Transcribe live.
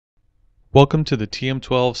Welcome to the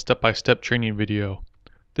TM12 step-by-step training video.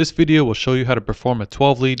 This video will show you how to perform a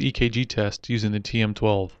 12-lead EKG test using the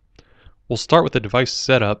TM12. We'll start with the device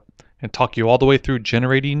setup and talk you all the way through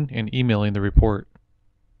generating and emailing the report.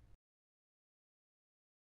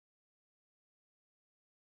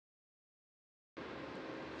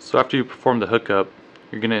 So after you perform the hookup,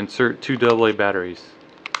 you're going to insert two AA batteries.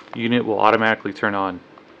 The unit will automatically turn on.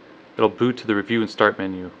 It'll boot to the review and start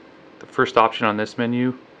menu. The first option on this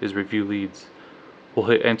menu is review leads. We'll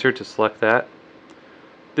hit enter to select that.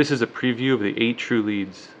 This is a preview of the 8 true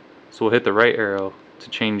leads, so we'll hit the right arrow to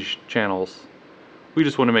change channels. We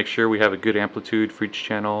just want to make sure we have a good amplitude for each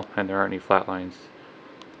channel and there aren't any flat lines.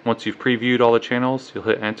 Once you've previewed all the channels, you'll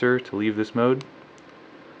hit enter to leave this mode.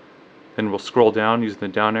 Then we'll scroll down using the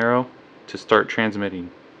down arrow to start transmitting.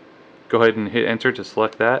 Go ahead and hit enter to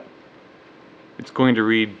select that. It's going to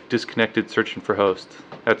read disconnected searching for host.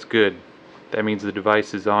 That's good. That means the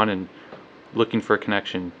device is on and looking for a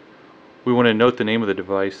connection. We want to note the name of the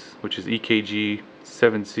device, which is EKG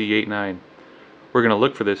 7C89. We're going to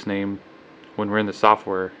look for this name when we're in the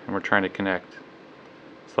software and we're trying to connect.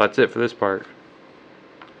 So that's it for this part.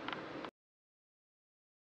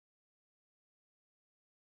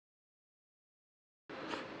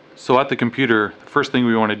 So at the computer, the first thing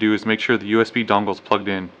we want to do is make sure the USB dongle is plugged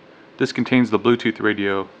in. This contains the Bluetooth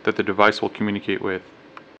radio that the device will communicate with.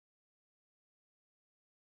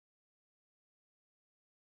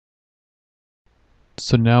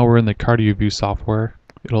 So now we're in the CardioVu software.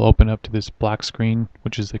 It'll open up to this black screen,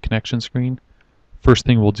 which is the connection screen. First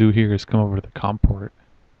thing we'll do here is come over to the COM port,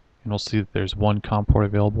 and we'll see that there's one COM port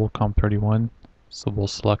available, COM31. So we'll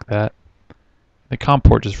select that. The COM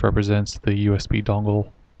port just represents the USB dongle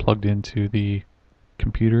plugged into the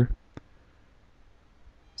computer.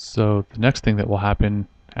 So the next thing that will happen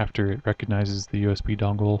after it recognizes the USB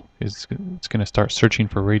dongle is it's going to start searching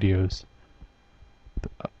for radios.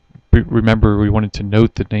 Remember, we wanted to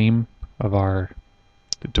note the name of our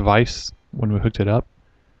device when we hooked it up,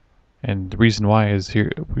 and the reason why is here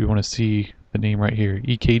we want to see the name right here,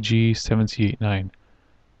 EKG 7C89.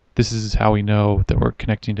 This is how we know that we're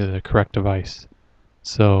connecting to the correct device.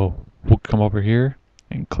 So we'll come over here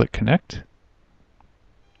and click connect.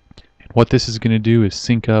 And what this is going to do is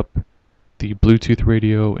sync up the Bluetooth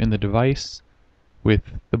radio in the device with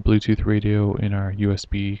the Bluetooth radio in our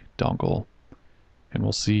USB dongle. And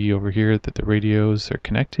we'll see over here that the radios are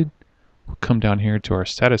connected. We'll come down here to our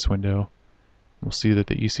status window. We'll see that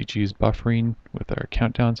the ECG is buffering with our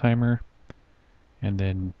countdown timer. And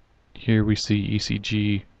then here we see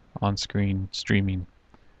ECG on screen streaming.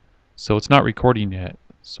 So it's not recording yet.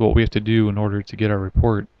 So what we have to do in order to get our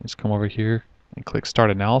report is come over here and click Start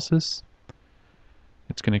Analysis.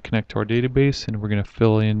 It's going to connect to our database and we're going to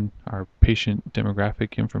fill in our patient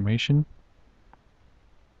demographic information.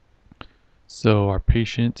 So our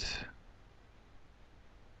patient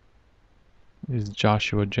is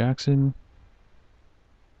Joshua Jackson.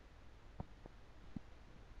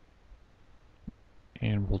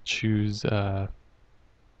 And we'll choose, filled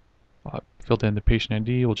in the patient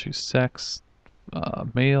ID, we'll choose sex,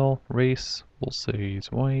 male, race, we'll say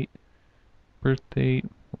he's white, birth date,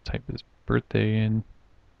 we'll type his birthday in,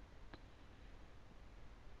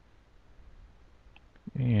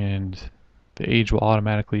 and the age will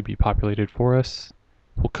automatically be populated for us.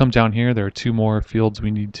 We'll come down here, there are two more fields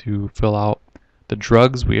we need to fill out. The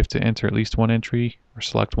drugs, we have to enter at least one entry, or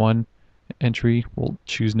select one entry, we'll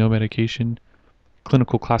choose no medication.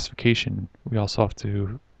 Clinical classification, we also have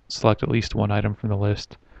to select at least one item from the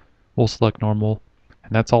list. We'll select normal,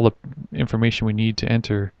 and that's all the information we need to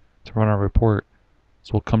enter to run our report.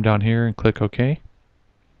 So we'll come down here and click OK.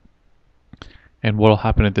 And what will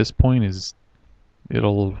happen at this point is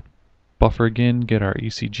it'll buffer again, get our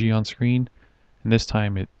ECG on screen, and this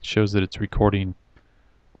time it shows that it's recording.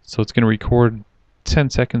 So it's going to record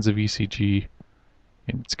 10 seconds of ECG,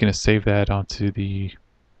 and it's going to save that onto the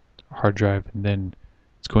hard drive, and then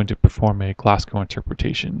it's going to perform a Glasgow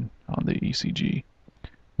interpretation on the ECG.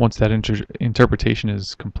 Once that interpretation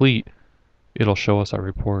is complete, it'll show us our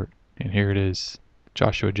report, and here it is,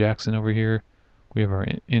 Joshua Jackson over here. We have our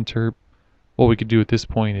interp. What we could do at this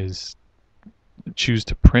point is choose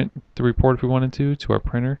to print the report if we wanted to our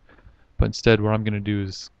printer, but instead what I'm going to do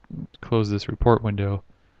is close this report window.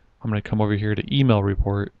 I'm going to come over here to email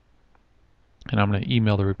report, and I'm going to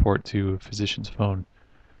email the report to a physician's phone.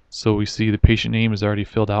 So we see the patient name is already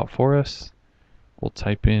filled out for us. We'll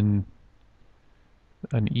type in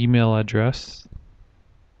an email address,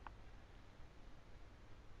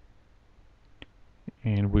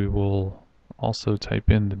 and we will also type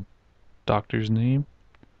in the doctor's name,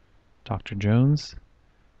 Dr. Jones.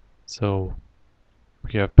 So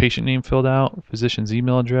We have patient name filled out, physician's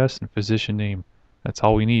email address, and physician name. That's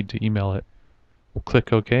all we need to email it. We'll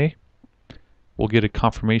click OK. We'll get a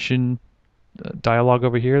confirmation dialog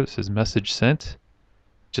over here that says message sent.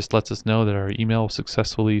 Just lets us know that our email was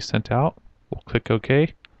successfully sent out. We'll click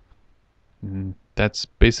OK. And that's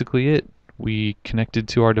basically it. We connected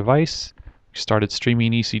to our device, we started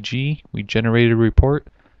streaming ECG, we generated a report,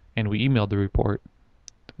 and we emailed the report.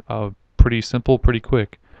 Pretty simple, pretty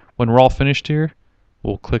quick. When we're all finished here,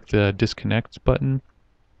 we'll click the disconnect button.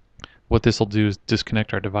 What this will do is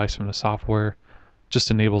disconnect our device from the software.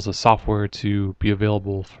 Just enables the software to be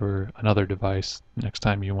available for another device next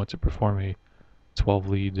time you want to perform a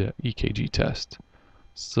 12-lead EKG test.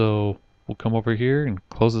 So we'll come over here and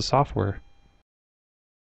close the software.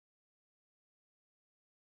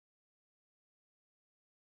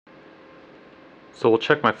 So we'll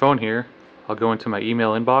check my phone here. I'll go into my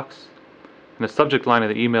email inbox. And the subject line of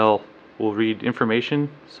the email will read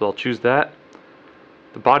information, so I'll choose that.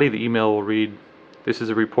 The body of the email will read, "This is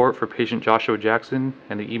a report for patient Joshua Jackson,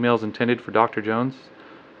 and the email is intended for Dr. Jones."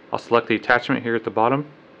 I'll select the attachment here at the bottom.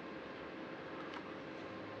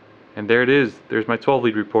 And there it is. There's my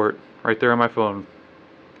 12-lead report right there on my phone.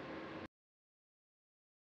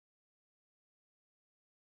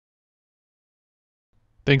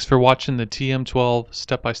 Thanks for watching the TM12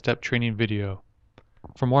 step-by-step training video.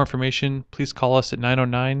 For more information, please call us at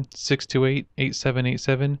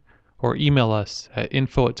 909-628-8787 or email us at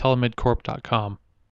info@telemedcorp.com.